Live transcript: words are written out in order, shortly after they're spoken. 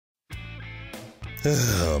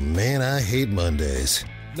Oh, man, I hate Mondays.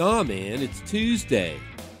 Nah, man, it's Tuesday.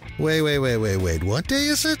 Wait. What day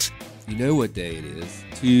is it? You know what day it is.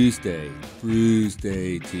 Tuesday.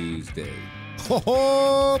 Brewsday Tuesday.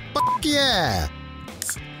 Oh, fuck yeah!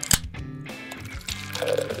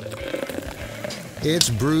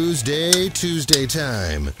 It's Brewsday Tuesday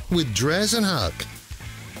time with DreZ and Huck.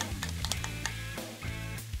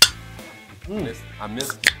 I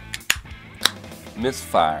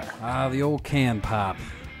misfire. Ah, the old can pop.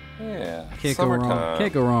 Yeah, Can't go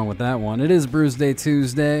wrong with that one. It is Brewsday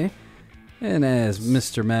Tuesday. And as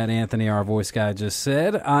Mr. Matt Anthony, our voice guy, just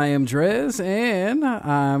said, I am DreZ, and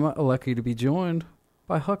I'm lucky to be joined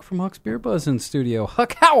by Huck from Huck's Beer Buzz in studio.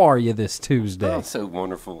 Huck, how are you this Tuesday? Oh, so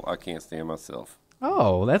wonderful. I can't stand myself.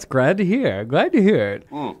 Oh, that's glad to hear. Glad to hear it.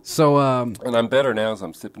 So, and I'm better now as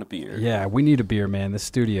I'm sipping a beer. Yeah, we need a beer, man. This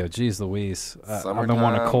studio, geez Louise. I've been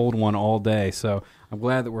wanting a cold one all day, so I'm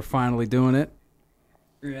glad that we're finally doing it.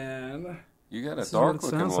 And you got a dark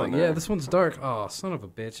looking one there. Yeah, this one's dark. Oh, son of a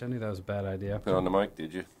bitch. I knew that was a bad idea. Put on the mic,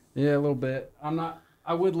 did you? Yeah, a little bit.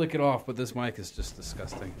 I would lick it off, but this mic is just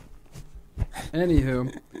disgusting.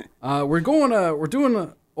 Anywho, we're doing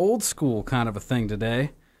an old school kind of a thing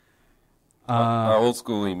today. Old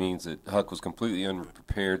school, he means that Huck was completely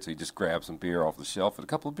unprepared, so he just grabbed some beer off the shelf at a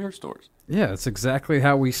couple of beer stores. Yeah, that's exactly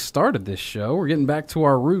how we started this show. We're getting back to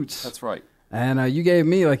our roots. That's right. And you gave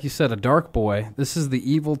me, like you said, a dark boy. This is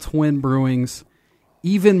the Evil Twin Brewing's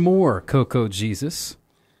Even More Coco Jesus.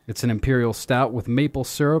 It's an imperial stout with maple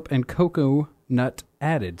syrup and cocoa nut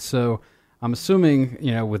added. So I'm assuming,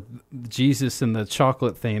 with Jesus and the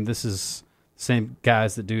chocolate theme, this is the same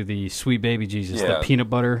guys that do the Sweet Baby Jesus, the peanut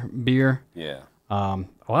butter beer. Yeah. A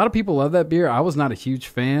lot of people love that beer. I was not a huge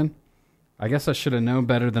fan. I guess I should have known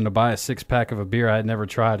better than to buy a six-pack of a beer I had never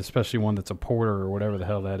tried, especially one that's a porter or whatever the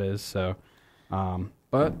hell that is. So,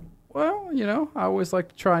 but, well, I always like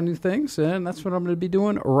to try new things, and that's what I'm going to be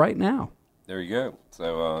doing right now. There you go.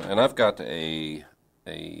 So, and I've got a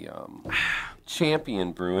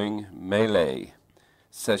Champion Brewing Melay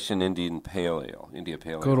Session India Pale Ale.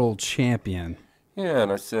 Good old Champion. Yeah,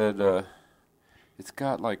 and I said, it's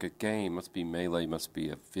got like a game. Must be Melee. Must be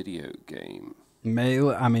a video game.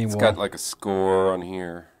 Melee. I mean, it's got like a score on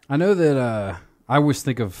here. I know that. I always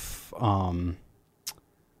think of.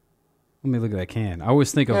 Let me look at that can. I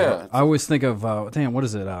always think of. Damn, what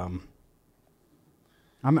is it?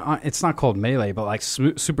 It's not called Melee, but like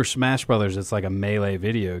Super Smash Brothers. It's like a Melee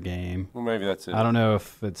video game. Well, maybe that's it. I don't know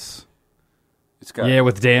if it's. It's got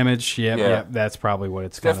with damage. Yeah, that's probably what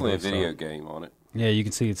it's. Definitely a video game on it. Yeah, you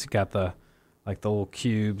can see it's got the little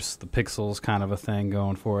cubes, the pixels, kind of a thing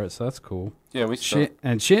going for it. So that's cool. Yeah,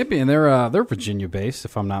 and Champion, they're Virginia based,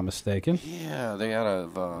 if I'm not mistaken. Yeah, they out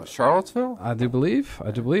of Charlottesville. I do believe.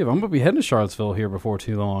 I'm gonna be heading to Charlottesville here before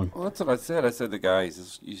too long. Well, that's what I said. I said the guy, he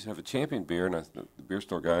says, you should have a Champion beer, and the beer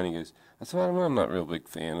store guy, and he goes, I said, I'm not a real big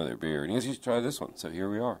fan of their beer, and he goes, you should try this one. So here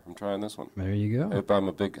we are. I'm trying this one. There you go. Hope I'm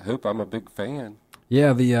a big fan.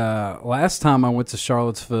 Yeah, the last time I went to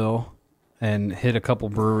Charlottesville and hit a couple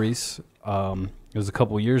breweries, it was a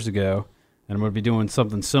couple years ago, and I'm going to be doing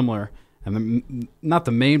something similar. And not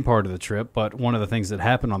the main part of the trip, but one of the things that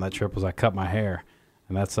happened on that trip was I cut my hair,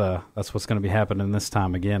 and that's what's going to be happening this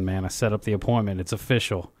time again, man. I set up the appointment; it's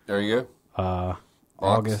official. There you go.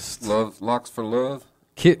 August. Locks for Love.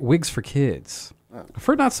 Wigs for Kids. Oh. I've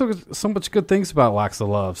heard not so much good things about Locks of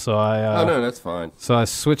Love, so I. No, that's fine. So I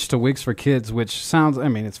switched to Wigs for Kids, which sounds. I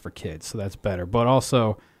mean, it's for kids, so that's better. But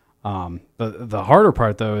also, the harder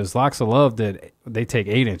part though is Locks of Love. They take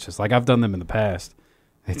 8 inches. Like I've done them in the past.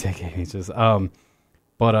 They take 8 inches.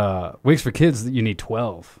 But Wigs for Kids, you need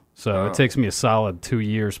 12. So it takes me a solid 2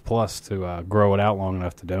 years plus to grow it out long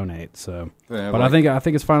enough to donate. So, but I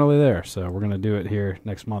think it's finally there. So we're gonna do it here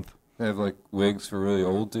next month. They have like wigs for really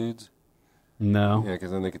old dudes. No. Yeah,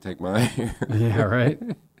 because then they could take my hair. Yeah, right.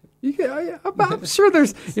 I'm sure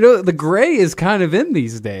there's, the gray is kind of in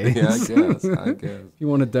these days. Yeah, I guess. If you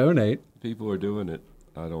want to donate. People are doing it.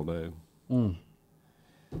 I don't know.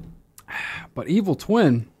 But Evil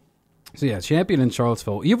Twin, so yeah, Champion in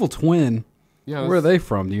Charlottesville. Evil Twin, where are they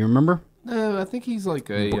from? Do you remember? No, I think he's like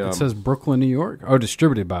a... It says Brooklyn, New York. Oh,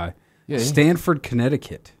 distributed by Stanford,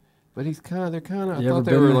 Connecticut. But they're kind of, I thought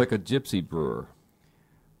they were like a gypsy brewer.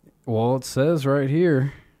 Well, it says right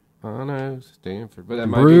here. I know, Stanford. But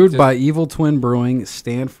brewed by Evil Twin Brewing,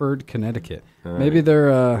 Stanford, Connecticut. Right. Maybe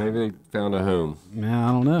they're... maybe they found a home. Yeah,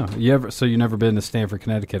 I don't know. So you never been to Stanford,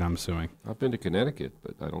 Connecticut, I'm assuming? I've been to Connecticut,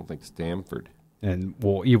 but I don't think Stanford. And,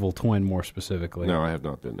 Evil Twin more specifically. No, I have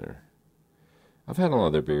not been there. I've had a lot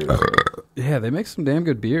of their beers. Yeah, they make some damn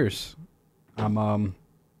good beers.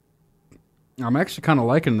 I'm actually kind of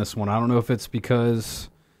liking this one. I don't know if it's because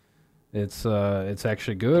it's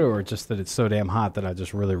actually good or just that it's so damn hot that I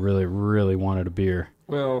just really, really, really wanted a beer.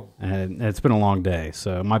 Well, and it's been a long day,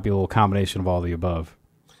 so it might be a little combination of all the above.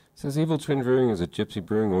 It says Evil Twin Brewing is a gypsy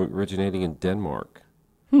brewing originating in Denmark.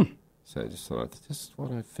 So I just thought, this is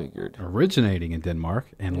what I figured. Originating in Denmark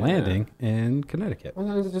and landing in Connecticut.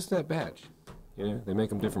 Well, it's just that batch. You know, they make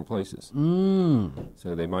them different places.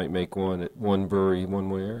 So they might make one at one brewery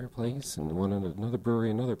one place and one at another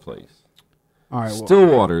brewery another place. All right.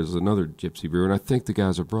 Stillwater is another gypsy brewer, and I think the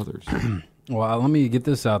guys are brothers. Well, let me get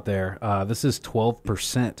this out there. This is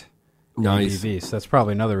 12% Nice. ABV, so that's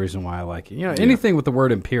probably another reason why I like it. You know, anything with the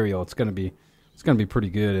word imperial, it's gonna be pretty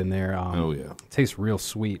good in there. It tastes real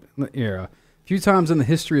sweet. Here, a few times in the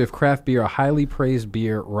history of craft beer, a highly praised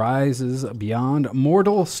beer rises beyond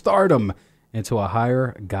mortal stardom into a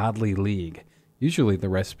higher godly league. Usually, the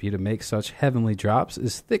recipe to make such heavenly drops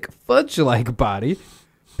is thick fudge-like body,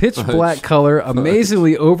 pitch black color,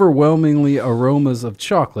 amazingly overwhelmingly aromas of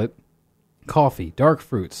chocolate, coffee, dark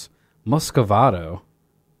fruits, muscovado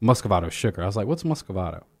sugar. I was like, what's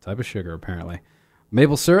muscovado? Type of sugar, apparently.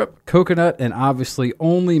 Maple syrup, coconut, and obviously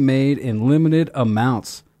only made in limited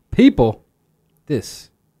amounts. People, this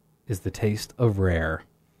is the taste of rare.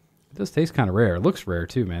 It does taste kind of rare. It looks rare,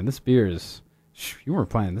 too, man. This beer is... You weren't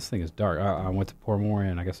playing. This thing is dark. I went to pour more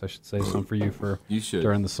in. I guess I should save some for you for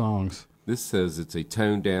during the songs. This says it's a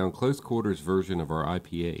toned-down, close-quarters version of our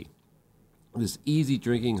IPA. This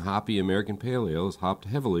easy-drinking, hoppy American Pale Ale is hopped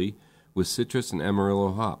heavily with citrus and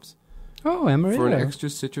Amarillo hops. Oh, Amarillo. For an extra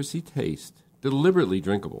citrusy taste, deliberately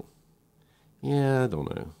drinkable. Yeah, I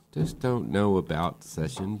don't know. Just don't know about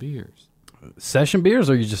session beers. Session beers,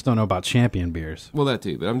 or you just don't know about champion beers? Well, that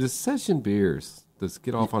too, but I'm just session beers. Let's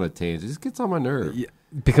get off on a tangent. It just gets on my nerve. Yeah,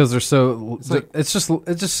 because they're so... It's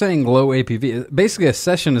just saying low APV. Basically, a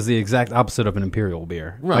session is the exact opposite of an imperial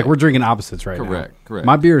beer. Right. Like, we're drinking opposites right now. Correct.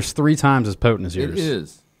 My beer is 3 times as potent as yours. It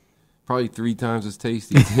is. Probably 3 times as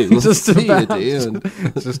tasty, too. We'll just see about, at the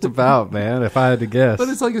end. Just about, man, if I had to guess. But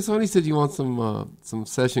it's like if somebody said you want some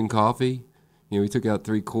session coffee, you know, we took out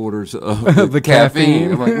 3/4 of the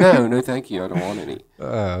caffeine. I'm like, no, thank you. I don't want any.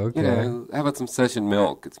 Oh, okay. You know, how about some session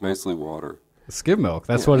milk? It's mostly water. Skim milk.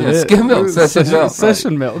 That's what it is. Skim milk.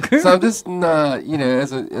 Session milk. So I'm just not, you know,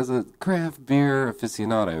 as a craft beer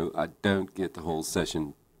aficionado, I don't get the whole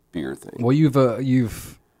session beer thing. Well,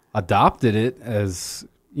 you've adopted it as,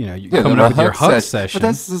 you know, you're coming up with your Huck session. But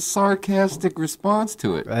that's the sarcastic response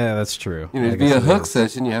to it. Yeah, that's true. You know, to be a Huck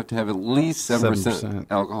session, you have to have at least 7%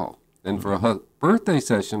 alcohol. And for a Huck birthday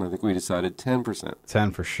session, I think we decided 10%.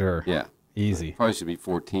 10 for sure. Yeah. Easy. Probably should be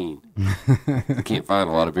 14. You can't find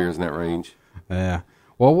a lot of beers in that range. Yeah.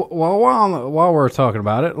 Well, while we're talking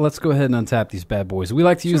about it, let's go ahead and untap these bad boys. We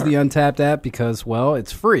like to use the Untapped app because, well,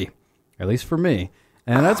 it's free, at least for me.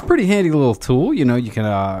 And that's a pretty handy little tool. You know, you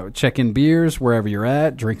can check in beers wherever you're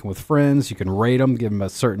at, drinking with friends. You can rate them, give them a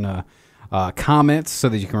certain comments so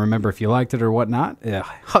that you can remember if you liked it or whatnot.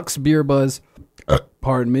 Huck's Beer Buzz,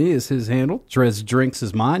 pardon me, is his handle. DreZ Drinks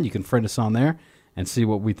is mine. You can friend us on there and see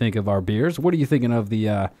what we think of our beers. What are you thinking of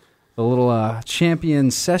the little champion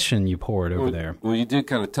session you poured over there? Well, you did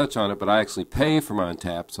kind of touch on it, but I actually pay for my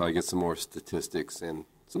Untapped, so I get some more statistics and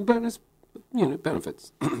some bonus,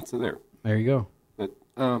 benefits. So there. There you go. But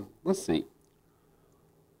let's see.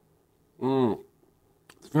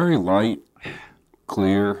 It's very light,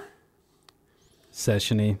 clear,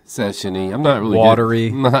 sessiony. I'm not really watery.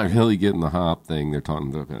 I'm not really getting the hop thing they're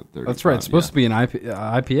talking about. That's right. It's supposed to be an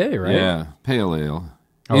IPA, right? Yeah, pale ale.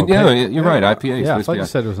 Oh, yeah, you're right. IPA. Yeah, I thought you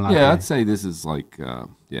said it was an IPA. Yeah, I'd say this is like, not.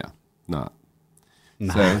 Nah.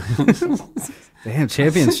 So, damn,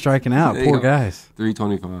 Champion's striking out. Poor guys.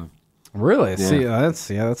 325. Really? Yeah.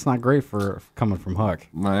 See, that's not great for coming from Huck.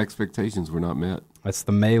 My expectations were not met. That's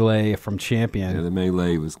the Melay from Champion. Yeah, the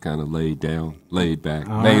Melay was kind of laid back.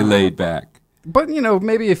 Laid back. But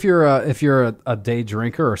maybe if you're a day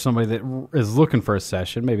drinker or somebody that is looking for a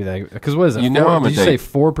session, maybe because what is it? I'm did a you day.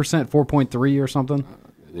 say 4%, 4.3 or something?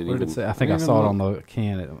 What did it say? I think I saw it on the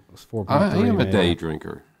can. It was 4.3. I am a day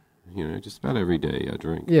drinker. Just about every day I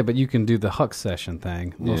drink. Yeah, but you can do the Huck session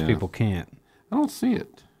thing. Most people can't. I don't see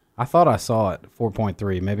it. I thought I saw it,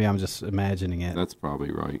 4.3. Maybe I'm just imagining it. That's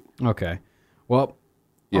probably right. Okay. Well.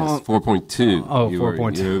 Yes, 4.2. Oh,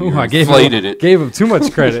 4.2. You I gave him too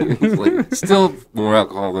much credit. Still more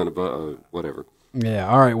alcohol than whatever. Yeah,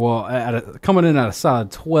 all right. Well, coming in at a solid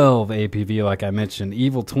 12 APV, like I mentioned,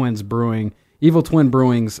 Evil Twin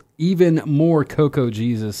Brewing's Even More Coco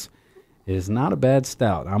Jesus is not a bad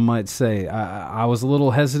stout. I might say I was a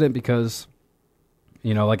little hesitant because,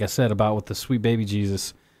 like I said about with the Sweet Baby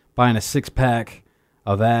Jesus, buying a 6-pack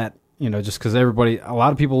of that, just because a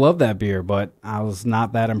lot of people love that beer, but I was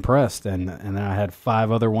not that impressed, and then I had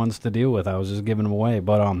 5 other ones to deal with. I was just giving them away,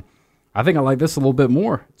 but I think I like this a little bit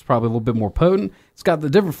more. It's probably a little bit more potent. It's got the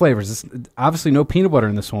different flavors. It's obviously no peanut butter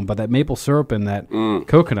in this one, but that maple syrup and that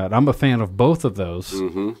coconut. I'm a fan of both of those.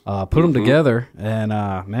 Put them together, and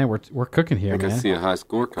man, we're cooking here, man. I see a high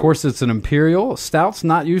score coming. Of course, it's an imperial. Stout's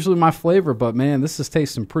not usually my flavor, but man, this is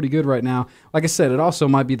tasting pretty good right now. Like I said, it also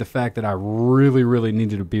might be the fact that I really, really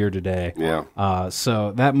needed a beer today. Yeah.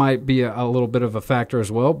 So that might be a little bit of a factor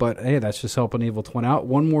as well. But hey, that's just helping Evil Twin out.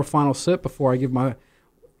 One more final sip before I give my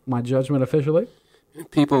judgment officially.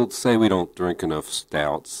 People say we don't drink enough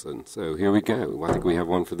stouts, and so here we go. I think we have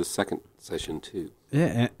one for the second session, too.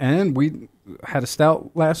 Yeah, and we had a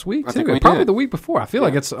stout last week, I too. think we Probably did. the week before. I feel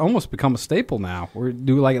like it's almost become a staple now. We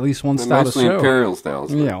do like at least one They're stout a mostly show. imperial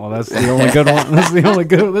stouts. Yeah, well, that's the only good one.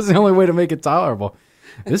 That's the only way to make it tolerable.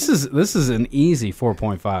 This is an easy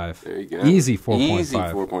 4.5. There you go. Easy 4.5. Easy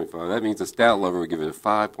 4.5. That means a stout lover would give it a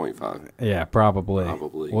 5.5. Yeah, probably.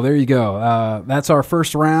 Probably. Well, there you go. That's our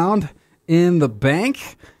first round in the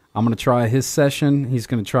bank. I'm going to try his session. He's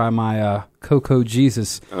going to try my Coco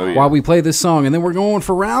Jesus while we play this song. And then we're going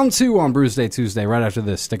for round 2 on Brewsday Tuesday right after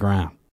this. Stick around.